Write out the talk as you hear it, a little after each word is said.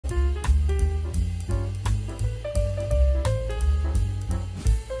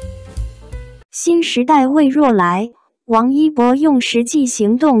新时代魏若来，Wangyibo用实际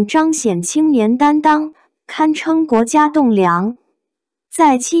行动彰显青年担当，堪称国家栋梁。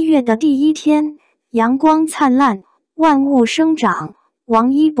在7月的第一天，阳光灿烂，万物生长。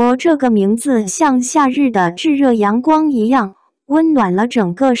Wangyibo这个名字像夏日的炙热阳光一样，温暖了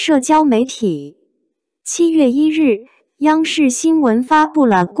整个社交媒体。7月1日，央视新闻发布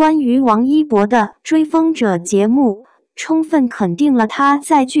了关于Wangyibo的追风者节目，充分肯定了他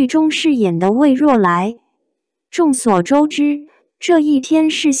在剧中饰演的魏若来。众所周知，这一天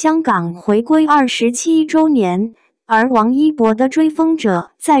是香港回归27周年，而Wangyibo的追风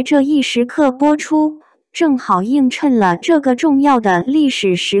者在这一时刻播出，正好映衬了这个重要的历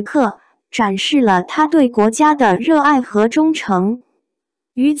史时刻，展示了他对国家的热爱和忠诚。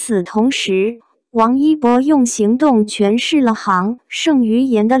与此同时，Wangyibo用行动诠释了行胜于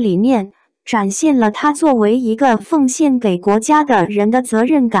言的理念，展现了他作为一个奉献给国家的人的责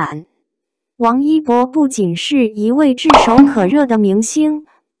任感。Wangyibo不仅是一位炙手可热的明星，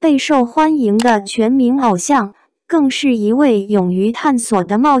备受欢迎的全民偶像，更是一位勇于探索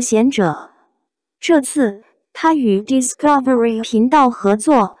的冒险者。这次，他与 Discovery 频道合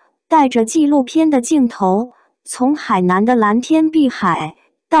作，带着纪录片的镜头，从海南的蓝天碧海，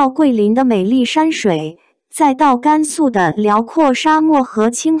到桂林的美丽山水，再到甘肃的辽阔沙漠和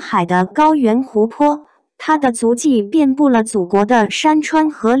青海的高原湖泊，他的足迹遍布了祖国的山川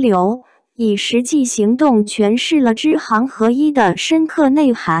河流，以实际行动诠释了知行合一的深刻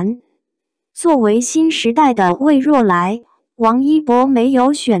内涵。作为新时代的魏若来，Wangyibo没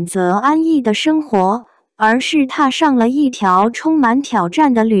有选择安逸的生活，而是踏上了一条充满挑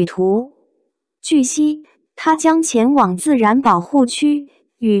战的旅途。据悉，他将前往自然保护区，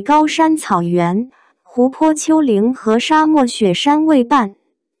与高山草原、湖泊丘陵和沙漠雪山为伴。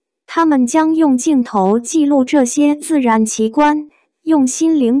他们将用镜头记录这些自然奇观，用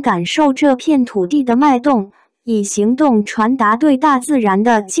心灵感受这片土地的脉动，以行动传达对大自然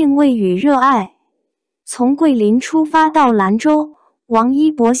的敬畏与热爱。从桂林出发到兰州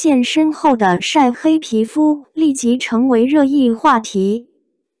，Wangyibo现身后的晒黑皮肤立即成为热议话题。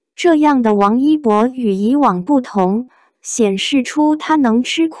这样的Wangyibo与以往不同，显示出他能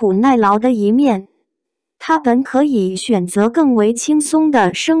吃苦耐劳的一面。他本可以选择更为轻松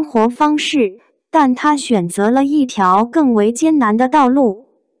的生活方式，但他选择了一条更为艰难的道路。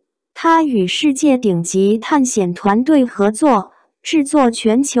他与世界顶级探险团队合作，制作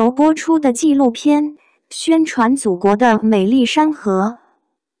全球播出的纪录片，宣传祖国的美丽山河。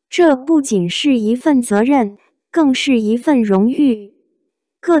这不仅是一份责任，更是一份荣誉。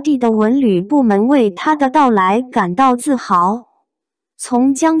各地的文旅部门为他的到来感到自豪。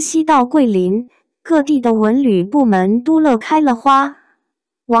从江西到桂林，各地的文旅部门都乐开了花。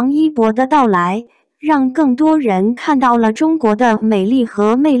Wangyibo的到来，让更多人看到了中国的美丽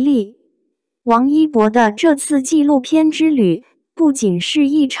和魅力。Wangyibo的这次纪录片之旅，不仅是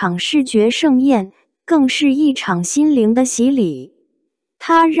一场视觉盛宴，更是一场心灵的洗礼。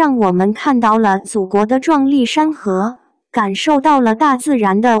它让我们看到了祖国的壮丽山河，感受到了大自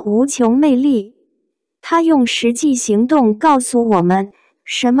然的无穷魅力。它用实际行动告诉我们，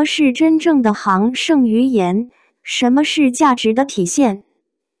什么是真正的行胜于言，什么是价值的体现。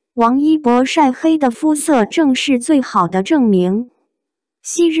Wangyibo晒黑的肤色正是最好的证明。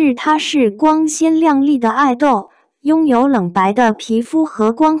昔日他是光鲜亮丽的爱豆，拥有冷白的皮肤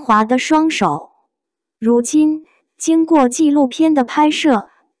和光滑的双手。如今，经过纪录片的拍摄，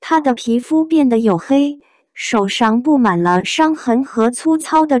他的皮肤变得黝黑，手上布满了伤痕和粗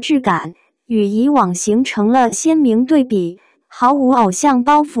糙的质感，与以往形成了鲜明对比，毫无偶像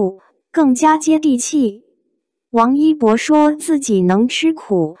包袱，更加接地气。Wangyibo说自己能吃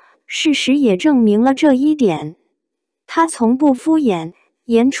苦，事实也证明了这一点。他从不敷衍，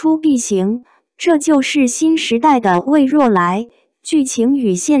言出必行，这就是新时代的魏若来。剧情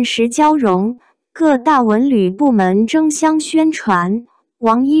与现实交融，各大文旅部门争相宣传。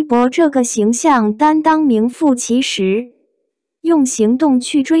Wangyibo这个形象担当名副其实，用行动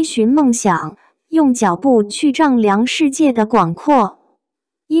去追寻梦想，用脚步去丈量世界的广阔。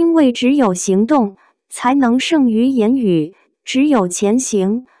因为只有行动，才能胜于言语；只有前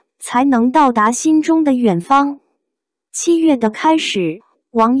行，才能到达心中的远方。7月的开始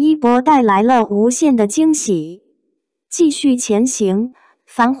，Wangyibo带来了无限的惊喜。继续前行，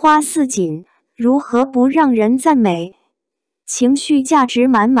繁花似锦，如何不让人赞美？情绪价值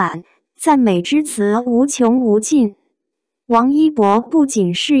满满，赞美之词无穷无尽。Wangyibo不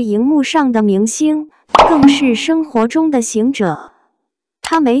仅是荧幕上的明星，更是生活中的行者。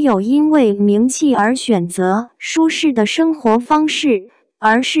他没有因为名气而选择舒适的生活方式，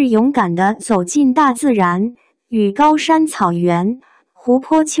而是勇敢地走进大自然，与高山草原、湖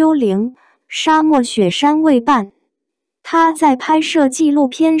泊丘陵、沙漠雪山为伴。他在拍摄纪录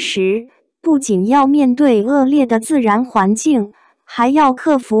片时，不仅要面对恶劣的自然环境，还要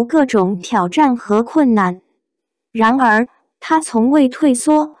克服各种挑战和困难。然而，他从未退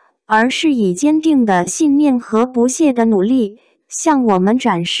缩，而是以坚定的信念和不懈的努力，向我们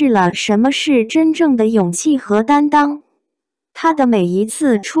展示了什么是真正的勇气和担当。他的每一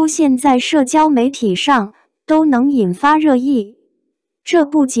次出现在社交媒体上，都能引发热议。这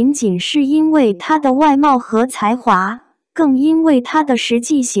不仅仅是因为他的外貌和才华，更因为他的实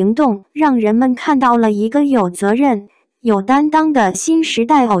际行动，让人们看到了一个有责任、有担当的新时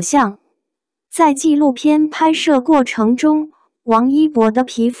代偶像。在纪录片拍摄过程中，王一博的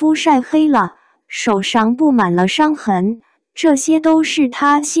皮肤晒黑了，手上布满了伤痕，这些都是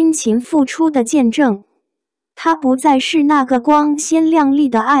他辛勤付出的见证。他不再是那个光鲜亮丽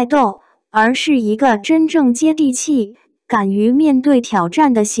的爱豆，而是一个真正接地气、敢于面对挑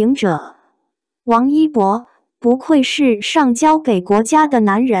战的行者。王一博不愧是上交给国家的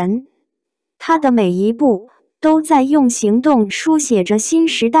男人，他的每一步都在用行动书写着新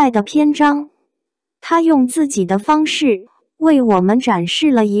时代的篇章。他用自己的方式为我们展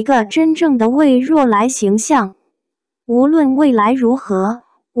示了一个真正的魏若来形象。无论未来如何，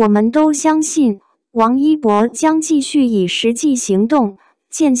我们都相信王一博将继续以实际行动、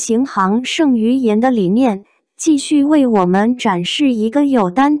践行行胜于言的理念，继续为我们展示一个有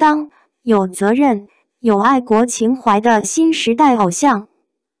担当、有责任、有爱国情怀的新时代偶像。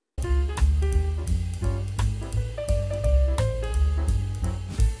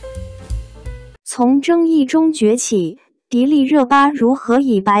从争议中崛起，迪丽热巴如何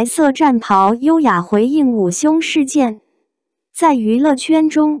以白色战袍优雅回应捂胸事件？在娱乐圈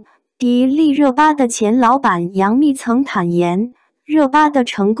中，迪丽热巴的前老板杨幂曾坦言，热巴的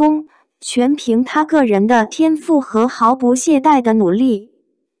成功全凭她个人的天赋和毫不懈怠的努力。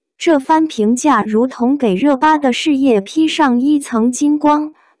这番评价如同给热巴的事业披上一层金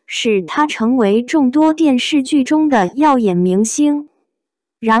光，使她成为众多电视剧中的耀眼明星。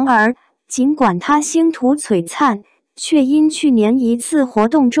然而，尽管她星途璀璨，却因去年一次活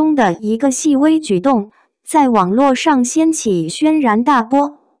动中的一个细微举动，在网络上掀起轩然大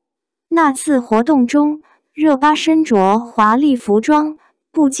波。那次活动中，热巴身着华丽服装，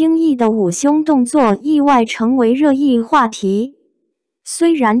不经意的捂胸动作意外成为热议话题。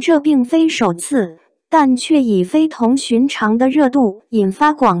虽然这并非首次，但却以非同寻常的热度引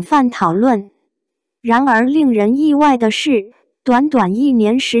发广泛讨论。然而令人意外的是，短短1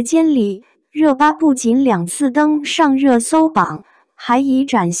年时间里，热巴不仅2次登上热搜榜，还以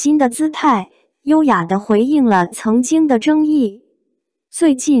崭新的姿态，优雅地回应了曾经的争议。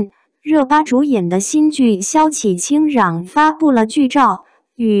最近，热巴主演的新剧《萧启清壤》发布了剧照，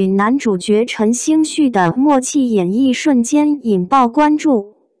与男主角陈星旭的默契演绎瞬间引爆关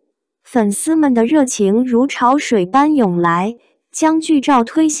注。粉丝们的热情如潮水般涌来，将剧照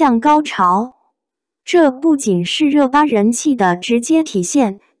推向高潮。这不仅是热巴人气的直接体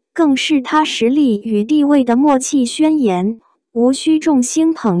现，更是她实力与地位的默契宣言。无需众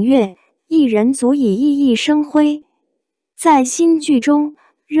星捧月，一人足以熠熠生辉。在新剧中，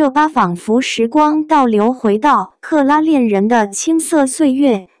热巴仿佛时光倒流回到克拉恋人的青涩岁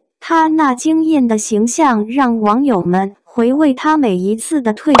月，她那惊艳的形象让网友们回味她每一次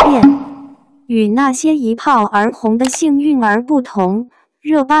的蜕变。与那些一炮而红的幸运儿不同，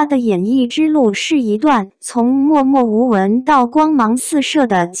热巴的演艺之路是一段从默默无闻到光芒四射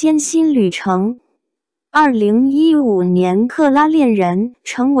的艰辛旅程。2015年，克拉恋人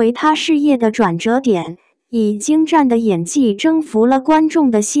成为她事业的转折点，以精湛的演技征服了观众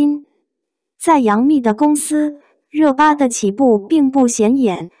的心。在杨幂的公司，热巴的起步并不显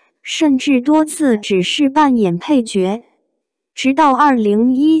眼，甚至多次只是扮演配角。直到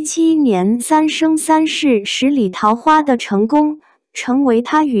2017年《三生三世十里桃花》的成功，成为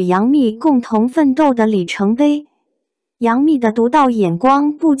她与杨幂共同奋斗的里程碑。杨幂的独到眼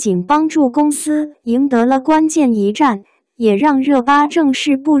光不仅帮助公司赢得了关键一战，也让热巴正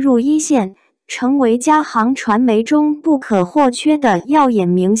式步入一线，成为家行传媒中不可或缺的耀眼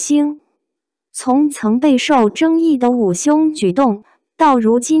明星。从曾备受争议的捂胸举动，到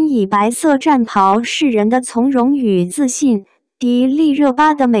如今以白色战袍示人的从容与自信，迪丽热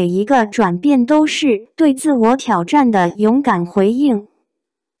巴的每一个转变都是对自我挑战的勇敢回应。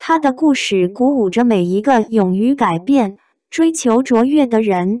她的故事鼓舞着每一个勇于改变、追求卓越的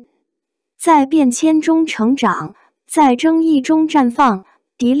人。在变迁中成长，在争议中绽放，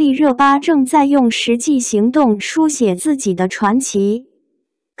迪丽热巴正在用实际行动书写自己的传奇。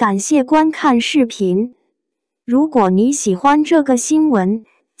感谢观看视频。如果你喜欢这个新闻，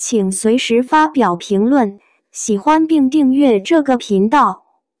请随时发表评论，喜欢并订阅这个频道。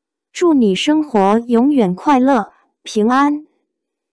祝你生活永远快乐、平安。